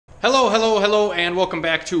Hello, and welcome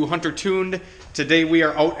back to Hunter Tuned. Today we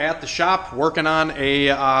are out at the shop working on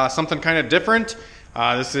a something kind of different.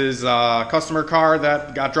 This is a customer car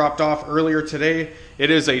that got dropped off earlier today.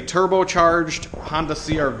 It is a turbocharged Honda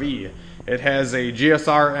CRV. It has a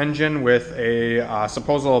GSR engine with a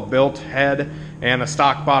supposedly built head and a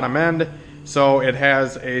stock bottom end. So it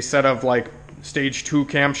has a set of like stage 2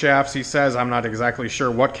 camshafts, he says. I'm not exactly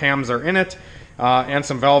sure what cams are in it. And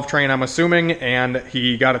some valve train, I'm assuming, and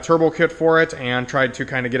he got a turbo kit for it and tried to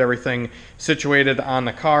kind of get everything situated on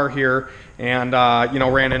the car here, and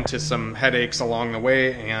ran into some headaches along the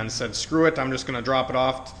way and said screw it, I'm just going to drop it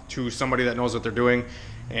off to somebody that knows what they're doing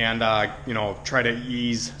and try to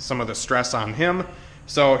ease some of the stress on him.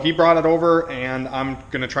 So he brought it over and I'm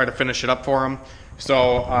going to try to finish it up for him.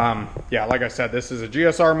 So yeah, like I said, this is a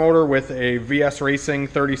GSR motor with a VS Racing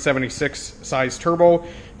 3076 size turbo.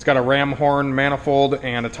 It's got a ram horn manifold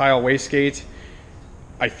and a tile wastegate.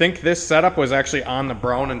 I think this setup was actually on the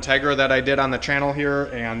Brown Integra that I did on the channel here,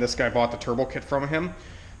 and this guy bought the turbo kit from him.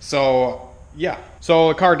 So yeah, so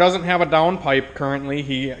the car doesn't have a downpipe currently.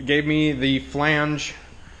 He gave me the flange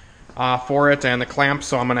for it and the clamp,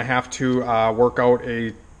 so I'm gonna have to work out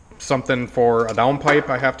something for a downpipe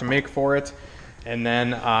I have to make for it. And then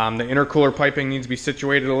the intercooler piping needs to be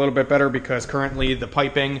situated a little bit better because currently the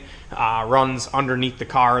piping runs underneath the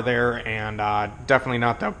car there, and definitely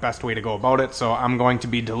not the best way to go about it. So I'm going to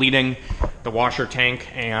be deleting the washer tank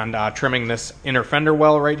and trimming this inner fender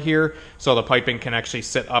well right here so the piping can actually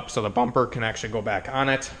sit up so the bumper can actually go back on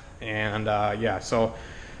it. And yeah, so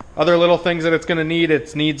other little things that it's going to need,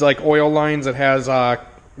 it needs like oil lines. It has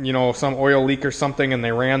some oil leak or something, and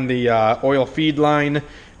they ran the oil feed line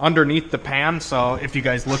underneath the pan. So if you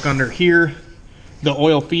guys look under here, the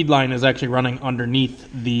oil feed line is actually running underneath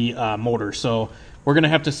the motor. So we're gonna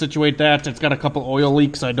have to situate that. It's got a couple oil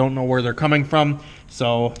leaks. I don't know where they're coming from.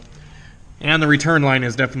 So, and the return line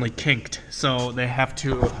is definitely kinked. So they have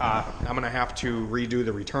to, I'm gonna have to redo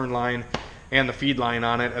the return line and the feed line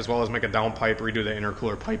on it, as well as make a downpipe, redo the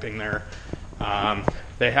intercooler piping there.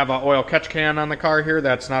 They have an oil catch can on the car here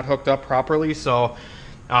that's not hooked up properly. So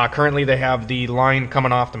currently they have the line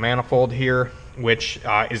coming off the manifold here, which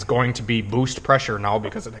is going to be boost pressure now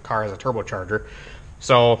because the car has a turbocharger.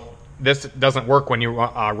 So this doesn't work when you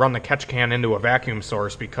run the catch can into a vacuum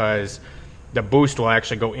source, because the boost will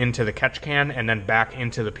actually go into the catch can and then back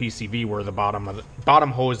into the PCV where the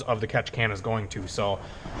bottom hose of the catch can is going to. So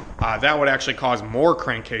that would actually cause more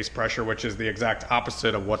crankcase pressure, which is the exact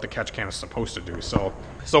opposite of what the catch can is supposed to do. So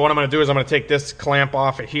what I'm going to do is I'm going to take this clamp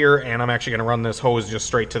off of here, and I'm actually going to run this hose just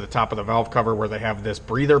straight to the top of the valve cover where they have this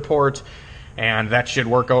breather port, and that should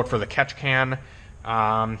work out for the catch can.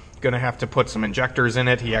 Going to have to put some injectors in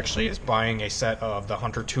it. He actually is buying a set of the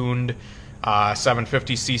Hunter Tuned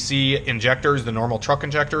 750cc injectors, the normal truck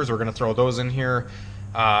injectors. We're going to throw those in here.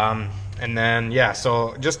 And then, yeah,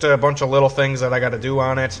 so just a bunch of little things that I got to do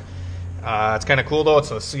on it. It's kind of cool, though.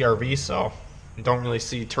 It's a CRV, so you don't really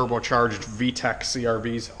see turbocharged Vtec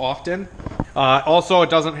CRVs often. Also, it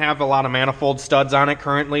doesn't have a lot of manifold studs on it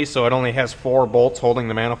currently, so it only has 4 bolts holding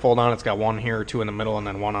the manifold on. It's got 1 here, 2 in the middle, and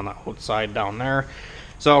then 1 on the outside down there.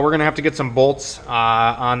 So we're going to have to get some bolts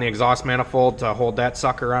on the exhaust manifold to hold that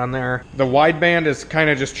sucker on there. The wideband is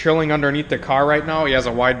kind of just chilling underneath the car right now. He has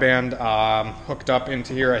a wideband hooked up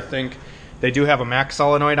into here, I think. They do have a Max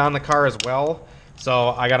solenoid on the car as well. So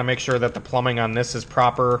I got to make sure that the plumbing on this is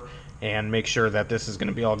proper and make sure that this is going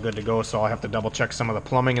to be all good to go. So I'll have to double check some of the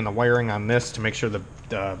plumbing and the wiring on this to make sure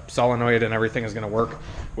the solenoid and everything is going to work,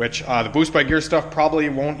 which the boost by gear stuff probably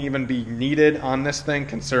won't even be needed on this thing,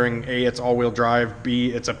 considering A, it's all-wheel drive, B,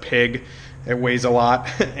 it's a pig, it weighs a lot,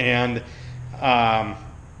 and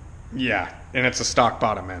yeah, and it's a stock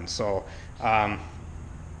bottom end. So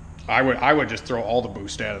I would just throw all the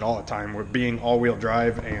boost at it all the time. With being all-wheel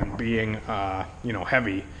drive and being a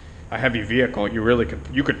heavy vehicle,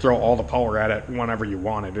 you could throw all the power at it whenever you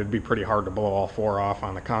wanted. It'd be pretty hard to blow all 4 off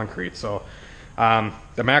on the concrete. So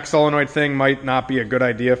the Max solenoid thing might not be a good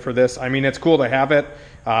idea for this. I mean, it's cool to have it,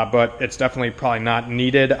 but it's definitely probably not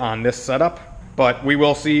needed on this setup. But we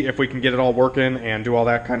will see if we can get it all working and do all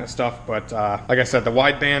that kind of stuff. But like I said, the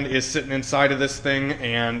wideband is sitting inside of this thing,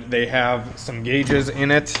 and they have some gauges in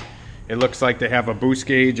it. It looks like they have a boost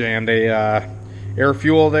gauge and a air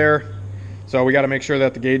fuel there. So we got to make sure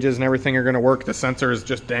that the gauges and everything are going to work. The sensor is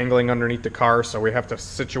just dangling underneath the car, so we have to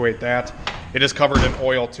situate that. It is covered in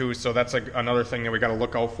oil too, so that's another thing that we got to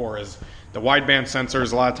look out for is the wideband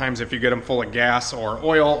sensors. A lot of times if you get them full of gas or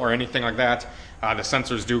oil or anything like that, the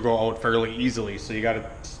sensors do go out fairly easily. So you got to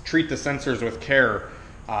treat the sensors with care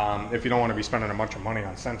if you don't want to be spending a bunch of money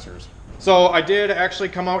on sensors. So I did actually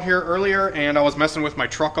come out here earlier and I was messing with my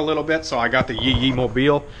truck a little bit, so I got the Yee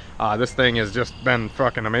Mobile. This thing has just been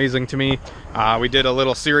fucking amazing to me. We did a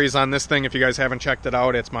little series on this thing if you guys haven't checked it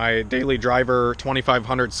out. It's my daily driver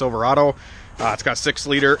 2500 Silverado. It's got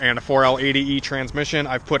 6-liter and a 4L80E transmission.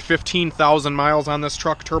 I've put 15,000 miles on this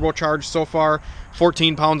truck turbocharged so far,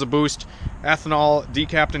 14 pounds of boost, ethanol,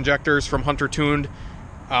 decapped injectors from Hunter Tuned.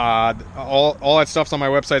 All that stuff's on my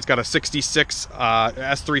website. It's got a 66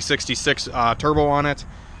 S366 turbo on it,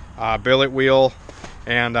 billet wheel,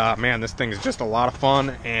 and man, this thing is just a lot of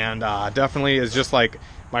fun, and definitely is just like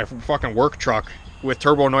my fucking work truck with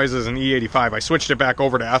turbo noises and E85. I switched it back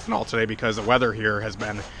over to ethanol today because the weather here has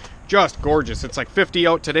been just gorgeous. It's like 50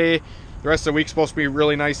 out today. The rest of the week's supposed to be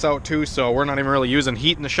really nice out too, so we're not even really using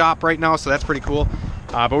heat in the shop right now, so that's pretty cool.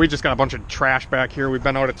 But we just got a bunch of trash back here. We've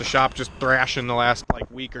been out at the shop just thrashing the last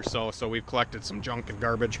like week or so, so we've collected some junk and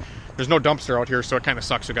garbage. There's no dumpster out here, so it kind of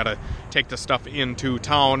sucks. We got to take the stuff into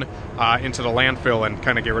town, into the landfill, and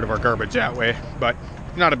kind of get rid of our garbage that way, but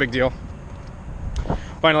not a big deal.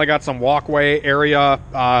 Finally got some walkway area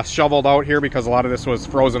shoveled out here because a lot of this was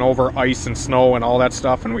frozen over, ice and snow and all that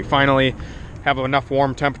stuff, and we finally have enough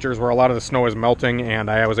warm temperatures where a lot of the snow is melting,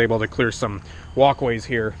 and I was able to clear some walkways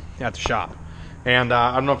here at the shop. And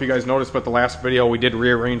I don't know if you guys noticed, but the last video we did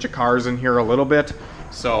rearrange the cars in here a little bit.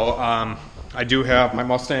 So I do have my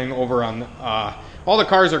Mustang over on, all the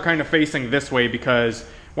cars are kind of facing this way because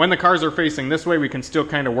when the cars are facing this way, we can still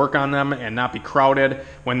kind of work on them and not be crowded.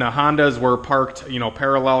 When the Hondas were parked, you know,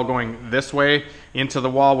 parallel going this way into the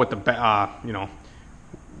wall with the, you know,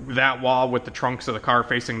 that wall with the trunks of the car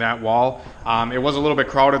facing that wall, it was a little bit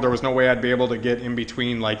crowded. There was no way I'd be able to get in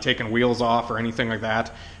between, like taking wheels off or anything like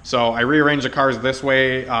that. So I rearranged the cars this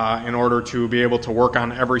way in order to be able to work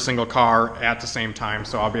on every single car at the same time.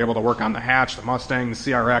 So I'll be able to work on the hatch, the Mustang, the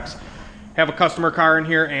CRX, have a customer car in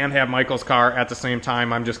here, and have Michael's car at the same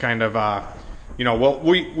time. I'm just kind of, you know, well,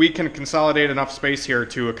 we can consolidate enough space here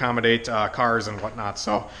to accommodate cars and whatnot.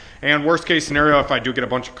 So, and worst case scenario, if I do get a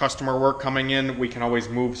bunch of customer work coming in, we can always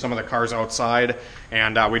move some of the cars outside,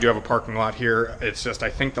 and we do have a parking lot here. It's just, I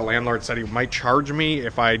think the landlord said he might charge me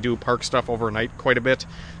if I do park stuff overnight quite a bit,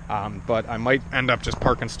 but I might end up just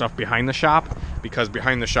parking stuff behind the shop, because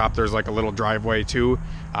behind the shop there's like a little driveway too,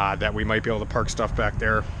 that we might be able to park stuff back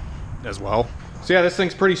there as well. So yeah, this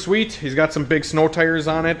thing's pretty sweet. He's got some big snow tires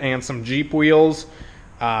on it and some Jeep wheels.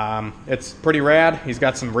 It's pretty rad. He's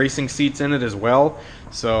got some racing seats in it as well.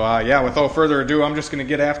 So yeah, without further ado, I'm just gonna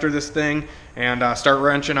get after this thing and start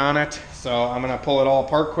wrenching on it. So I'm gonna pull it all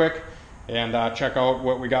apart quick and check out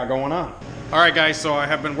what we got going on. All right guys, so I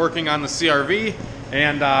have been working on the CRV,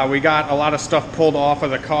 and we got a lot of stuff pulled off of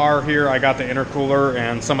the car here. I got the intercooler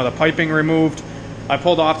and some of the piping removed. I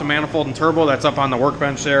pulled off the manifold and turbo that's up on the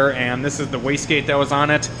workbench there, and this is the wastegate that was on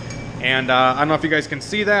it. And I don't know if you guys can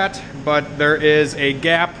see that, but there is a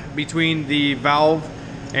gap between the valve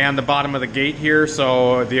and the bottom of the gate here,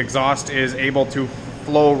 so the exhaust is able to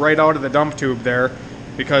flow right out of the dump tube there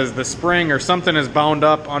because the spring or something is bound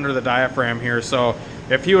up under the diaphragm here. So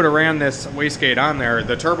if you would have ran this wastegate on there,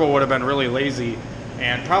 the turbo would have been really lazy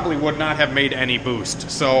and probably would not have made any boost.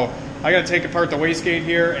 So I gotta take apart the wastegate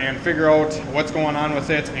here and figure out what's going on with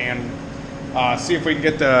it, and see if we can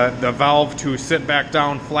get the valve to sit back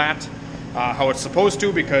down flat how it's supposed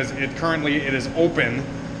to, because it currently is open.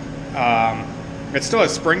 It still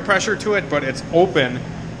has spring pressure to it, but it's open.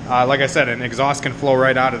 Like I said, an exhaust can flow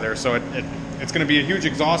right out of there, so it's going to be a huge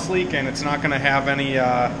exhaust leak, and it's not going to have any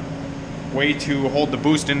way to hold the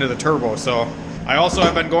boost into the turbo. So I also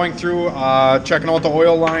have been going through checking out the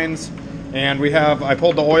oil lines, and I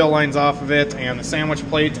pulled the oil lines off of it and the sandwich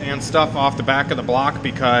plate and stuff off the back of the block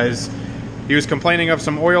because he was complaining of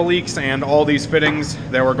some oil leaks, and all these fittings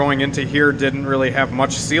that were going into here didn't really have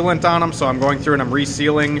much sealant on them. So I'm going through and I'm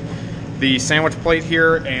resealing the sandwich plate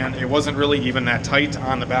here, and it wasn't really even that tight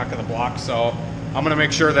on the back of the block. So I'm gonna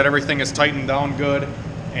make sure that everything is tightened down good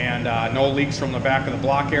and no leaks from the back of the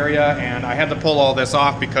block area. And I had to pull all this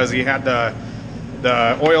off because he had the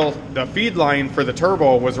feed line for the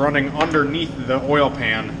turbo was running underneath the oil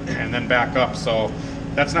pan and then back up. So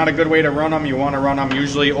that's not a good way to run them. You want to run them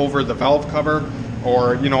usually over the valve cover,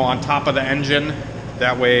 or, you know, on top of the engine.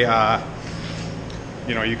 That way,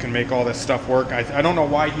 you know, you can make all this stuff work. I don't know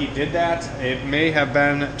why he did that. It may have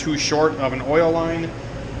been too short of an oil line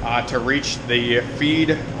to reach the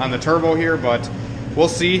feed on the turbo here, but we'll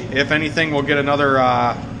see. If anything, we'll get another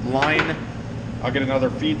line. I'll get another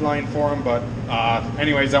feed line for him. But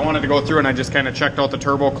anyways, I wanted to go through and I just kind of checked out the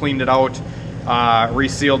turbo, cleaned it out,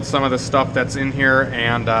 resealed some of the stuff that's in here,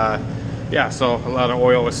 and yeah, so a lot of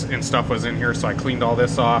oil and stuff was in here, so I cleaned all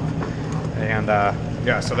this off, and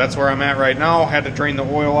yeah, so that's where I'm at right now. Had to drain the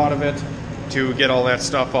oil out of it to get all that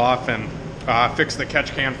stuff off and fix the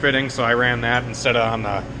catch can fitting, so I ran that instead of on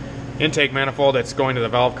the intake manifold. It's going to the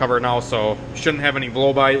valve cover now, so shouldn't have any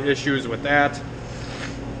blow-by issues with that.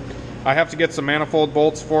 I have to get some manifold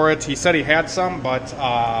bolts for it. He said he had some, but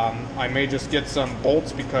I may just get some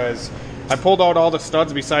bolts because I pulled out all the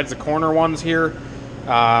studs besides the corner ones here.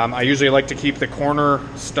 I usually like to keep the corner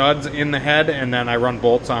studs in the head, and then I run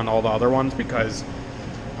bolts on all the other ones because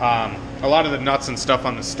a lot of the nuts and stuff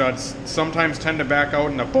on the studs sometimes tend to back out,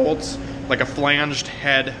 and the bolts, like a flanged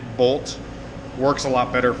head bolt, works a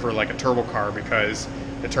lot better for like a turbo car because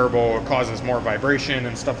the turbo causes more vibration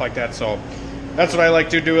and stuff like that. So that's what I like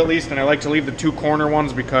to do at least, and I like to leave the two corner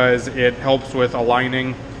ones because it helps with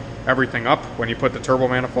aligning everything up when you put the turbo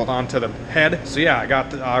manifold onto the head. So yeah, I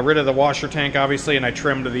got rid of the washer tank obviously, and I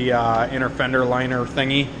trimmed the inner fender liner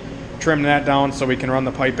thingy, trimmed that down so we can run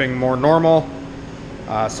the piping more normal.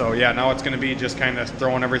 So yeah, now it's going to be just kind of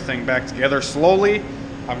throwing everything back together slowly.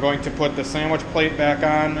 I'm going to put the sandwich plate back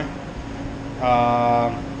on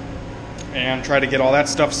and try to get all that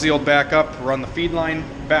stuff sealed back up, run the feed line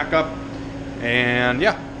back up, and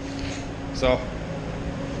yeah. So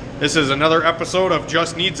this is another episode of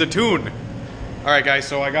Just Needs a Tune. Alright guys,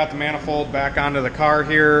 so I got the manifold back onto the car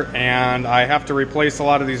here, and I have to replace a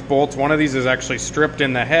lot of these bolts. One of these is actually stripped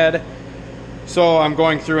in the head, so I'm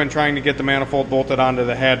going through and trying to get the manifold bolted onto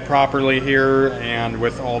the head properly here and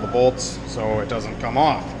with all the bolts so it doesn't come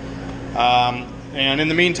off. And in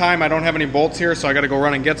the meantime, I don't have any bolts here, so I got to go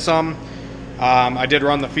run and get some. I did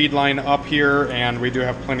run the feed line up here, and we do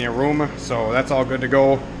have plenty of room, so that's all good to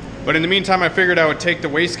go. But in the meantime, I figured I would take the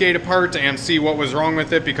wastegate apart and see what was wrong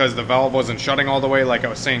with it because the valve wasn't shutting all the way like I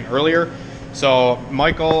was saying earlier. So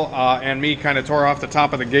Michael and me kind of tore off the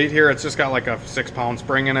top of the gate here. It's just got like a 6-pound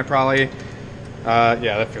spring in it probably. Yeah,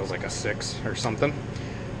 that feels like a 6 or something.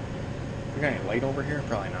 We got any light over here?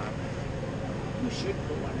 Probably not. You should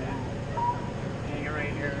put one in. Hang it right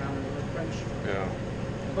here on the workbench. Yeah.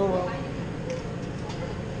 Oh well.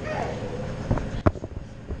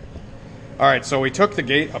 Alright, so we took the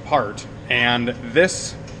gate apart, and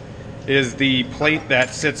this is the plate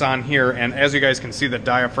that sits on here, and as you guys can see, the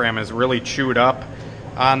diaphragm is really chewed up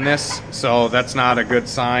on this, so that's not a good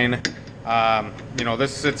sign. You know,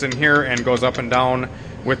 this sits in here and goes up and down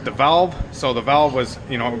with the valve, so the valve was,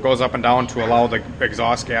 you know, goes up and down to allow the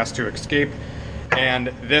exhaust gas to escape, and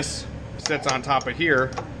this sits on top of here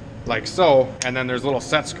like so, and then there's little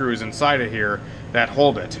set screws inside of here that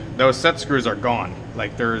hold it. Those set screws are gone.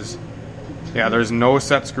 Like there's no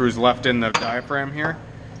set screws left in the diaphragm here.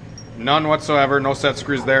 None whatsoever, no set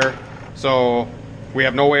screws there. So we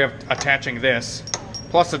have no way of attaching this.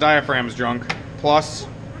 Plus the diaphragm's junk. Plus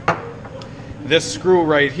this screw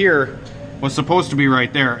right here was supposed to be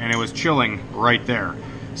right there, and it was chilling right there.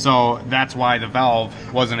 So that's why the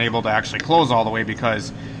valve wasn't able to actually close all the way,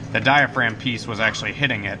 because the diaphragm piece was actually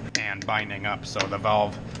hitting it and binding up. So the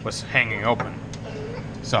valve was hanging open.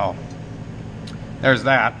 So there's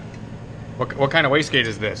that. What kind of wastegate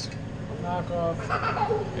is this? Knockoff.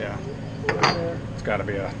 Yeah. Right, It's got to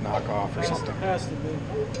be a knockoff or something. has to be.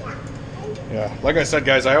 Yeah. Like I said,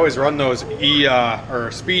 guys, I always run those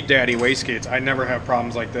or Speed Daddy wastegates. I never have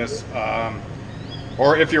problems like this.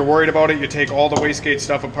 Or if you're worried about it, you take all the wastegate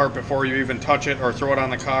stuff apart before you even touch it or throw it on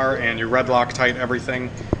the car, and you red Loctite everything,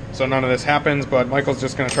 so none of this happens. But Michael's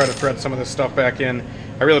just going to try to thread some of this stuff back in.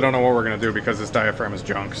 I really don't know what we're going to do because this diaphragm is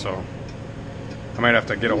junk, so I might have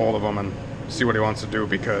to get a hold of him and see what he wants to do,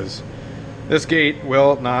 because this gate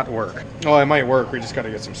will not work. Well, it might work, we just got to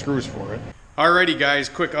get some screws for it. Alrighty guys,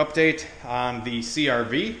 quick update on the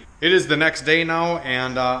CRV. It is the next day now,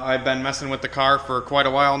 and I've been messing with the car for quite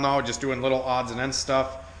a while now, just doing little odds and ends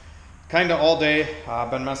stuff. Kinda all day,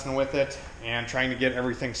 I've been messing with it and trying to get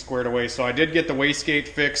everything squared away. So I did get the wastegate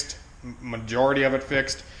fixed, majority of it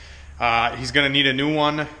fixed. He's gonna need a new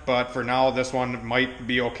one, but for now this one might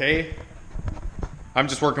be okay. I'm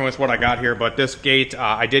just working with what I got here, but this gate,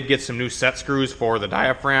 I did get some new set screws for the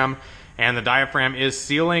diaphragm, and the diaphragm is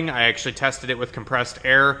sealing. I actually tested it with compressed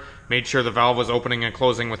air, made sure the valve was opening and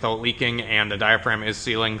closing without leaking, and the diaphragm is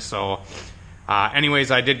sealing. So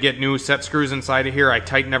anyways, I did get new set screws inside of here. I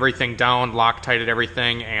tightened everything down, Loctited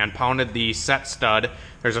everything, and pounded the set stud.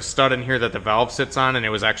 There's a stud in here that the valve sits on, and it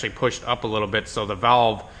was actually pushed up a little bit, so the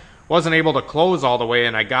valve wasn't able to close all the way,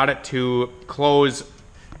 and I got it to close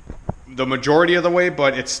the majority of the way,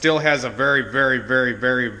 but it still has a very, very, very,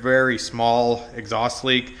 very, very small exhaust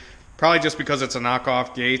leak. Probably just because it's a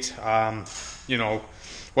knockoff gate. You know,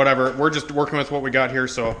 whatever. We're just working with what we got here,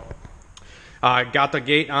 so Got the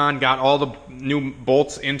gate on, got all the new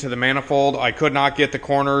bolts into the manifold. I could not get the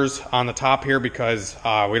corners on the top here because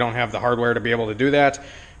we don't have the hardware to be able to do that.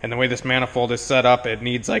 And the way this manifold is set up, it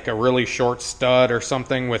needs like a really short stud or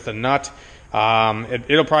something with a nut.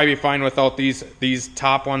 It'll probably be fine without these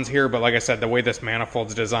top ones here, but like I said, the way this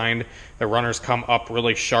manifold's designed, the runners come up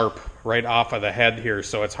really sharp right off of the head here,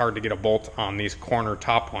 so it's hard to get a bolt on these corner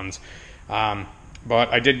top ones. But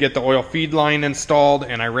I did get the oil feed line installed,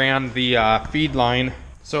 and I ran the feed line.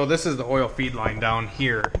 So this is the oil feed line down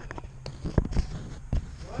here.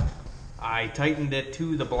 I tightened it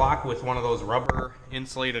to the block with one of those rubber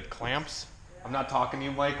insulated clamps. I'm not talking to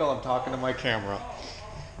you, Michael, I'm talking to my camera.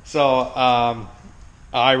 So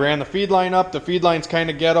I ran the feed line up. The feed line's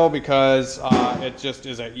kind of ghetto because it just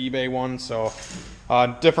is an eBay one, so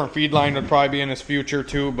different feed line would probably be in his future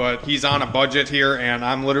too, but he's on a budget here, and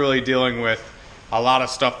I'm literally dealing with a lot of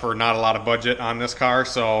stuff for not a lot of budget on this car,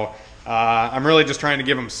 so I'm really just trying to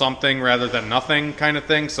give him something rather than nothing kind of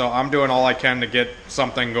thing, so I'm doing all I can to get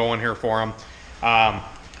something going here for him.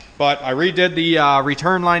 But I redid the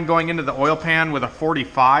return line going into the oil pan with a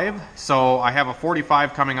 45, so I have a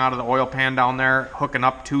 45 coming out of the oil pan down there hooking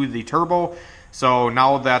up to the turbo. So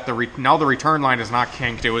now that the return line is not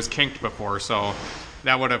kinked, it was kinked before, so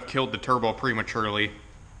that would have killed the turbo prematurely.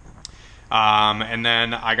 And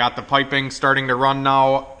then I got the piping starting to run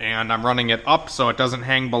now, and I'm running it up so it doesn't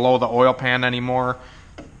hang below the oil pan anymore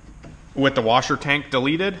with the washer tank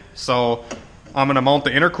deleted. So I'm going to mount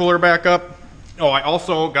the intercooler back up. Oh, I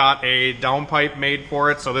also got a downpipe made for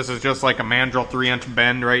it, so this is just like a mandrel 3-inch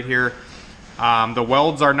bend right here. The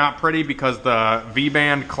welds are not pretty because the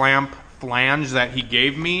V-band clamp flange that he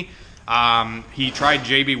gave me, he tried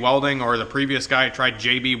JB welding, or the previous guy tried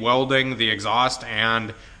JB welding the exhaust,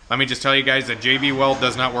 and let me just tell you guys that JB weld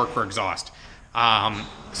does not work for exhaust.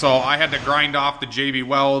 So I had to grind off the JB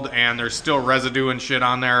weld, and there's still residue and shit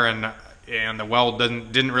on there, and the weld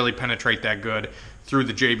didn't really penetrate that good through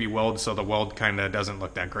the JB weld, so the weld kind of doesn't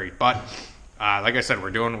look that great. But like I said,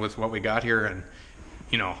 we're doing with what we got here, and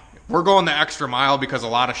you know, we're going the extra mile because a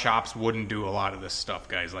lot of shops wouldn't do a lot of this stuff,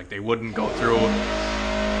 guys. Like, they wouldn't go through,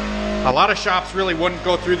 a lot of shops really wouldn't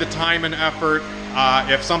go through the time and effort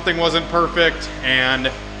if something wasn't perfect and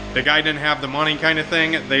the guy didn't have the money kind of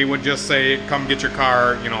thing. They would just say, come get your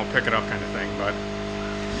car, you know, pick it up kind of thing. But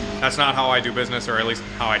that's not how I do business, or at least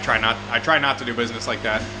how I try not to do business like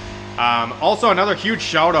that. Also, another huge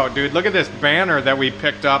shout out, dude. Look at this banner that we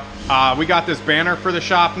picked up. We got this banner for the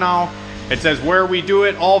shop now. It says, where we do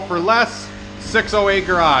it all for less, 608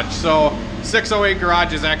 Garage. So 608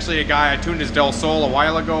 Garage is actually a guy, I tuned his Del Sol a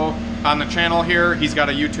while ago on the channel here. He's got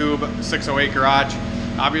a YouTube, 608 Garage,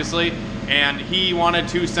 obviously. And he wanted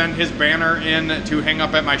to send his banner in to hang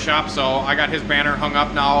up at my shop, so I got his banner hung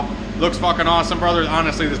up now. Looks fucking awesome, brother.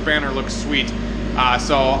 Honestly, this banner looks sweet.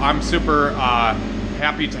 So I'm super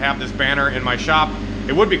happy to have this banner in my shop.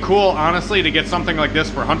 It would be cool, honestly, to get something like this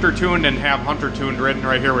for Hunter Tuned and have Hunter Tuned written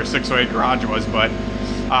right here where 608 Garage was, but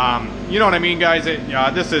you know what I mean, guys?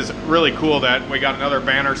 This is really cool that we got another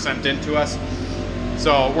banner sent in to us.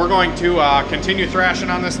 So we're going to continue thrashing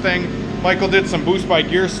on this thing. Michael did some Boost by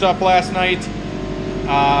Gear stuff last night.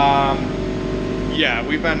 Yeah,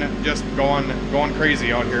 we've been just going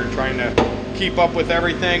crazy out here trying to keep up with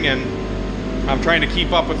everything, and I'm trying to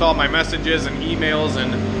keep up with all my messages and emails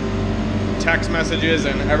and text messages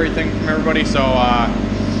and everything from everybody. So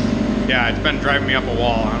yeah, it's been driving me up a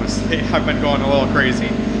wall, honestly. I've been going a little crazy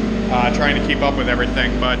trying to keep up with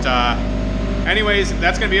everything. But anyways,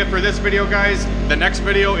 that's gonna be it for this video, guys. The next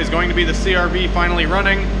video is going to be the CRV finally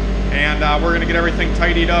running, and we're gonna get everything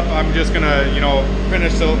tidied up. I'm just gonna, you know,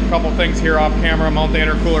 finish a couple things here off camera, mount the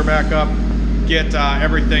intercooler back up, get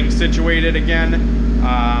everything situated again.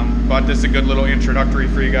 But this is a good little introductory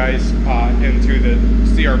for you guys into the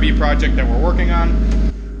CRV project that we're working on.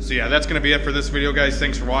 So yeah, that's gonna be it for this video, guys.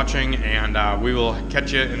 Thanks for watching, and we will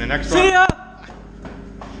catch you in the next one. See ya!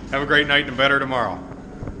 Have a great night and better tomorrow.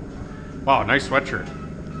 Wow, nice sweatshirt.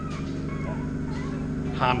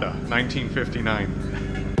 Honda, 1959.